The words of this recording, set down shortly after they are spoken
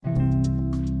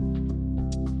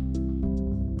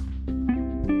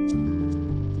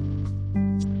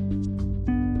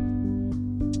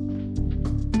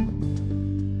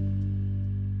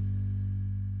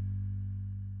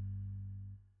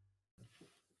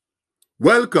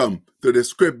Welcome to the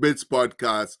Script Bits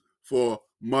podcast for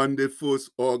Monday, 1st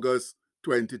August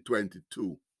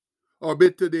 2022. Our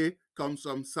bit today comes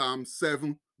from Psalm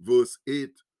 7, verse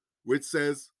 8, which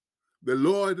says, "The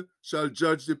Lord shall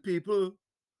judge the people.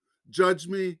 Judge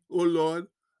me, O Lord,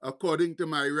 according to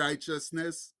my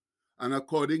righteousness and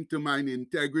according to mine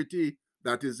integrity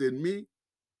that is in me."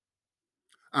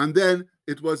 And then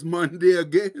it was Monday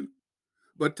again.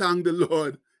 But thank the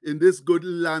Lord, in this good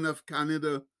land of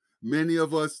Canada, many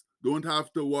of us don't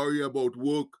have to worry about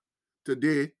work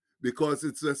today because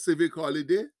it's a civic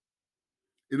holiday.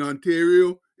 In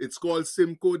Ontario, it's called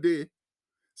Simcoe Day,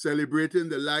 celebrating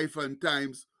the life and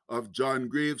times of John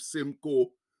Graves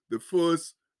Simcoe, the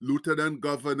first Lieutenant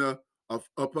Governor of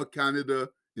Upper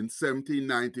Canada in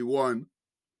 1791,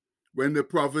 when the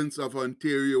province of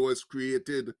Ontario was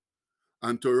created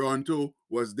and Toronto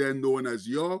was then known as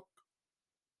York.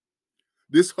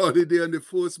 This holiday on the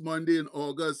first Monday in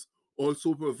August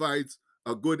also provides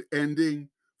a good ending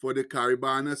for the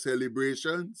Caribana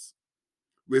celebrations,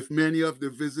 with many of the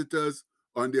visitors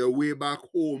on their way back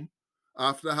home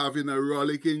after having a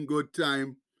rollicking good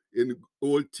time in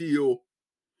Old Tio,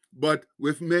 but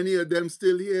with many of them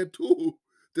still here too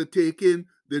to take in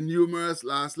the numerous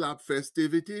last lap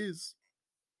festivities.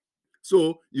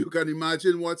 So you can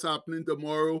imagine what's happening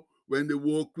tomorrow when the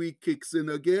work week kicks in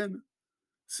again.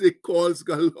 Sick calls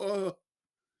galore.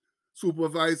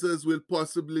 Supervisors will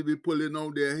possibly be pulling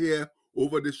out their hair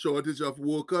over the shortage of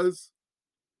workers,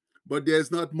 but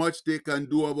there's not much they can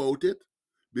do about it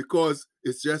because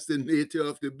it's just the nature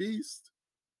of the beast.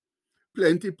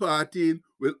 Plenty partying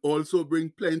will also bring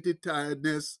plenty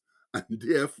tiredness and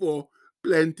therefore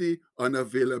plenty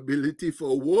unavailability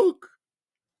for work.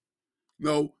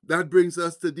 Now, that brings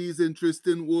us to these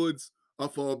interesting words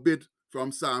of our bit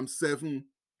from Psalm 7,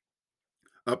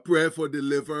 a prayer for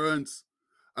deliverance,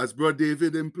 as Brother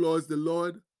David implores the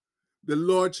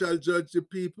Lord shall judge the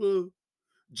people.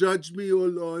 Judge me, O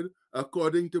Lord,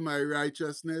 according to my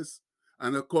righteousness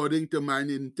and according to mine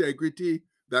integrity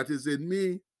that is in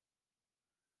me."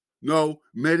 Now,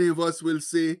 many of us will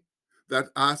say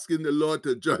that asking the Lord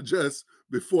to judge us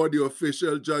before the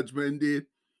official judgment day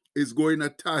is going a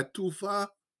tad too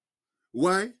far.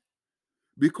 Why?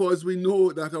 Because we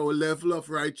know that our level of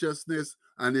righteousness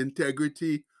and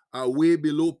integrity are way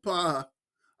below par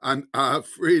and are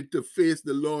afraid to face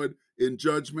the Lord in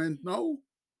judgment now,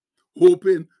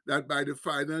 hoping that by the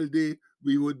final day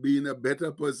we would be in a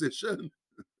better position.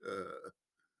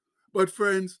 But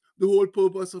friends, the whole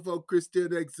purpose of our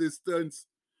Christian existence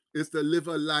is to live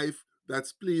a life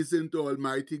that's pleasing to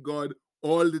Almighty God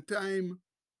all the time,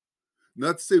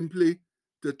 not simply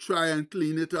to try and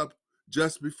clean it up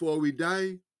just before we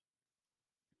die.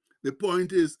 The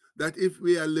point is that if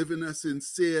we are living a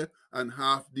sincere and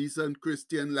half-decent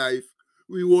Christian life,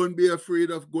 we won't be afraid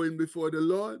of going before the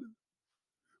Lord.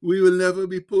 We will never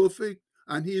be perfect,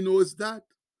 and He knows that.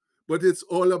 But it's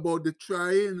all about the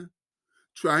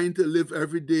trying to live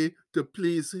every day to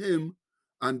please Him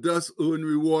and thus earn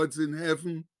rewards in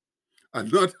heaven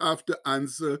and not have to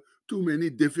answer too many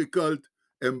difficult,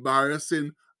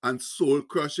 embarrassing, and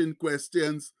soul-crushing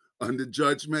questions on the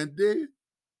judgment day.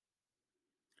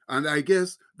 And I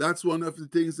guess that's one of the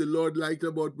things the Lord liked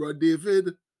about Brother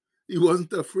David. He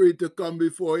wasn't afraid to come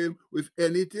before Him with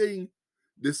anything,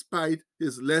 despite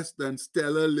his less than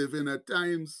stellar living at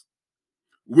times,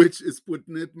 which is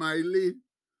putting it mildly,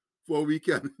 for we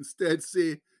can instead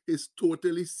say his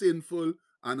totally sinful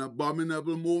and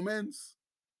abominable moments.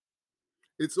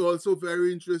 It's also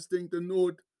very interesting to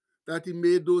note that he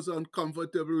made those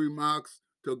uncomfortable remarks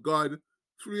to God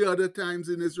 3 other times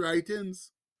in his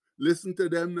writings. Listen to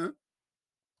them now.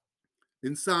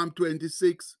 In Psalm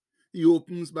 26, he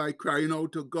opens by crying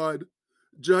out to God,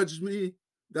 "Judge me,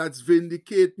 that's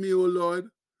vindicate me, O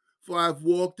Lord, for I've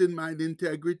walked in mine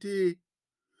integrity.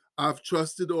 I've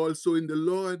trusted also in the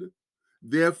Lord.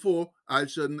 Therefore, I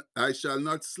shall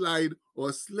not slide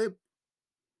or slip.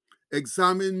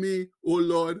 Examine me, O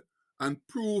Lord, and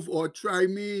prove or try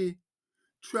me.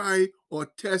 Try or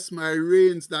test my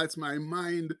reins, that's my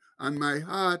mind and my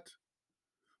heart.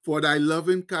 For thy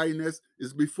loving kindness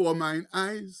is before mine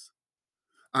eyes,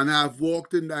 and I have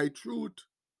walked in thy truth."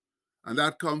 And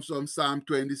that comes from Psalm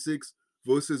 26,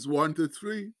 verses 1 to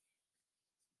 3.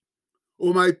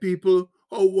 Oh, my people,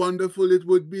 how wonderful it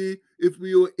would be if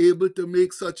we were able to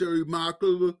make such a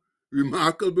remarkable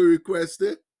request.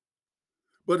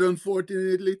 But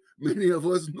unfortunately, many of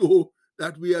us know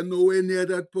that we are nowhere near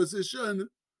that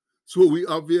position. So we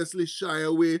obviously shy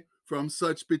away from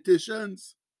such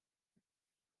petitions.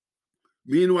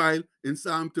 Meanwhile, in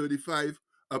Psalm 35,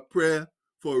 a prayer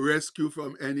for rescue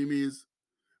from enemies,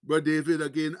 But David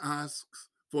again asks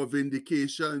for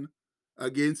vindication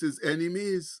against his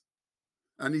enemies.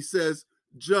 And he says,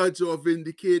 judge or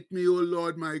vindicate me, O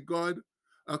Lord my God,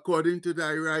 according to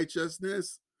thy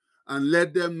righteousness, and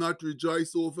let them not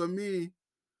rejoice over me.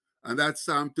 And that's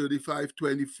Psalm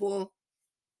 35:24.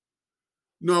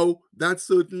 Now, that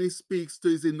certainly speaks to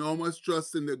his enormous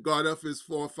trust in the God of his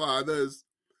forefathers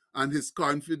and his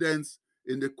confidence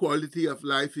in the quality of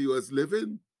life he was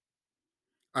living.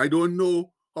 I don't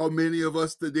know how many of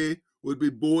us today would be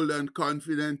bold and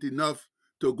confident enough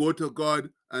to go to God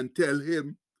and tell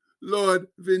him, Lord,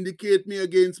 vindicate me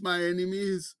against my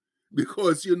enemies,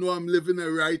 because you know I'm living a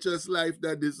righteous life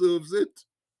that deserves it.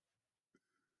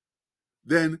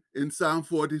 Then in Psalm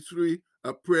 43,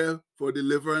 a prayer for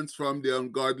deliverance from the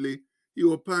ungodly, he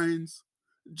opines,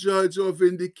 judge or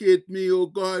vindicate me, O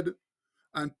God,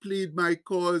 and plead my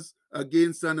cause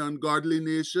against an ungodly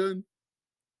nation.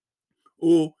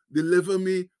 O deliver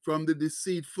me from the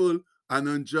deceitful and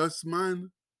unjust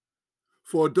man,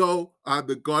 for thou art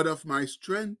the God of my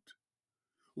strength.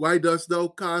 Why dost thou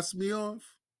cast me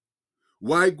off?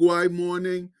 Why go I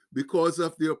mourning because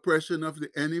of the oppression of the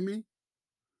enemy?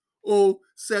 O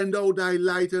send out thy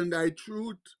light and thy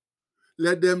truth.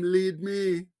 Let them lead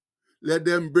me. Let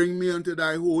them bring me unto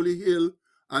thy holy hill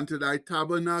and to thy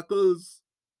tabernacles.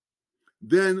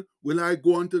 Then will I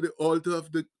go unto the altar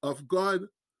of God,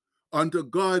 unto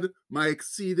God my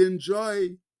exceeding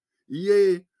joy.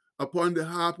 Yea, upon the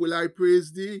harp will I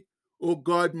praise thee, O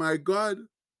God my God.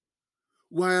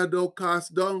 Why art thou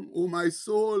cast down, O my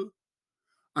soul?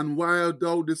 And why art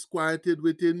thou disquieted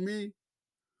within me?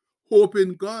 Hope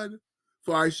in God,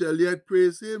 for I shall yet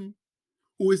praise him,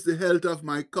 who is the health of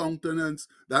my countenance,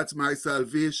 that's my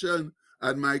salvation,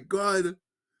 and my God.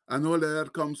 And all of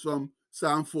that comes from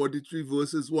Psalm 43,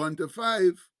 verses 1 to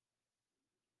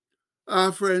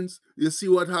 5. Friends, you see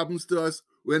what happens to us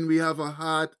when we have a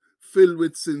heart filled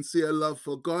with sincere love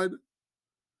for God?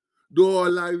 Though our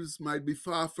lives might be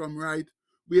far from right,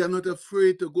 we are not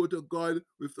afraid to go to God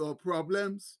with our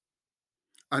problems.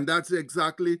 And that's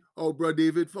exactly how Brother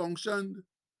David functioned.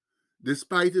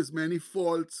 Despite his many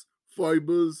faults,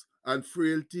 foibles, and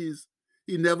frailties,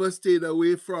 he never stayed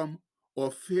away from or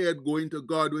feared going to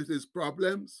God with his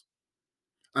problems.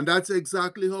 And that's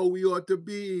exactly how we ought to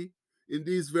be in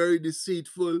these very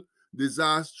deceitful,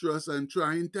 disastrous, and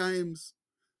trying times.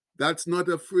 That's not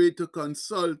afraid to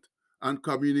consult and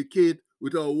communicate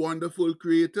with our wonderful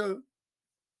Creator.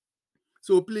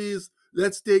 So please,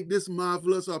 let's take this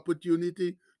marvelous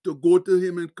opportunity to go to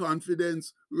him in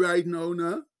confidence right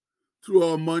now, through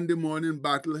our Monday morning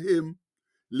battle hymn,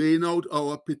 laying out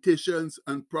our petitions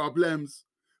and problems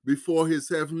before his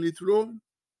heavenly throne.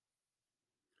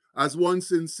 As one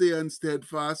sincere and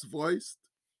steadfast voiced,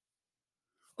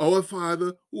 Our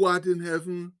Father, who art in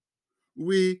heaven,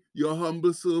 we, your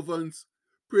humble servants,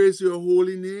 praise your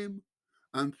holy name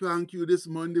and thank you this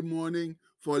Monday morning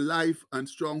for life and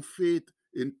strong faith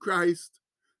in Christ,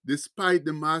 despite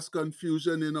the mass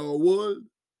confusion in our world.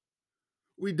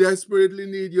 We desperately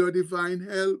need your divine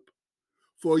help,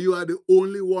 for you are the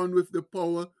only one with the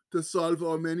power to solve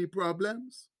our many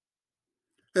problems.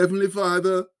 Heavenly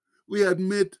Father, we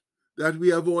admit that we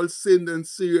have all sinned and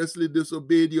seriously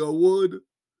disobeyed your word,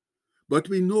 but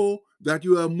we know that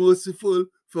you are merciful,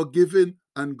 forgiving,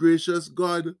 and gracious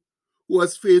God, who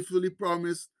has faithfully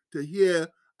promised to hear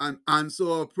and answer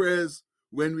our prayers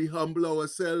when we humble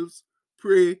ourselves,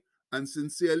 pray, and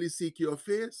sincerely seek your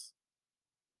face.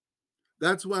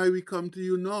 That's why we come to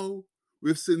you now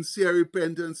with sincere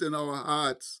repentance in our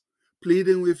hearts,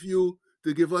 pleading with you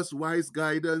to give us wise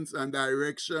guidance and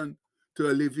direction to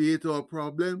alleviate our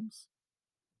problems.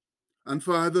 And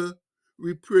Father,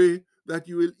 we pray that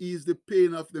you will ease the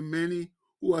pain of the many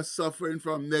who are suffering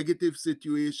from negative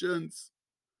situations.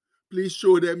 Please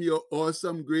show them your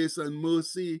awesome grace and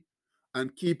mercy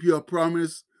and keep your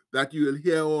promise that you will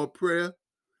hear our prayer,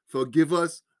 forgive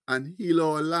us, and heal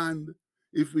our land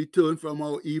if we turn from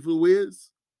our evil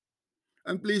ways.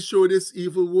 And please show this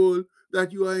evil world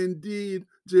that you are indeed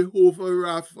Jehovah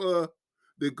Rapha,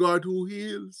 the God who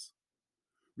heals.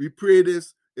 We pray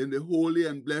this in the holy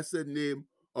and blessed name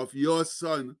of your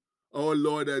Son, our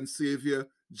Lord and Savior,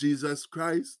 Jesus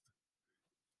Christ.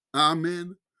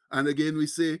 Amen. And again we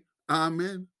say,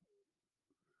 Amen.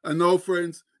 And now,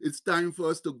 friends, it's time for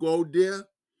us to go out there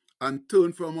and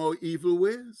turn from our evil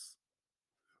ways.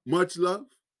 Much love.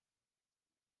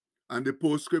 And the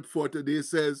postscript for today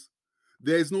says,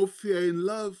 there is no fear in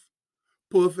love.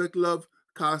 Perfect love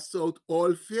casts out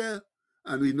all fear.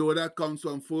 And we know that comes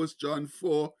from 1 John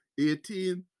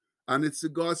 4:18. And it's the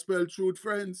gospel truth,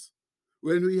 friends.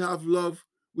 When we have love,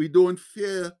 we don't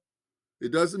fear.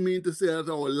 It doesn't mean to say that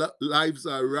our lives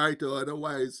are right or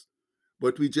otherwise,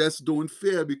 but we just don't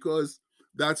fear because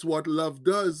that's what love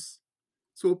does.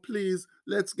 So please,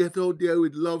 let's get out there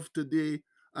with love today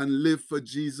and live for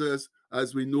Jesus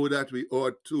as we know that we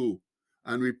ought to.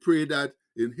 And we pray that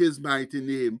in his mighty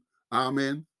name.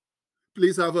 Amen.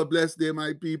 Please have a blessed day,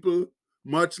 my people.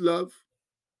 Much love.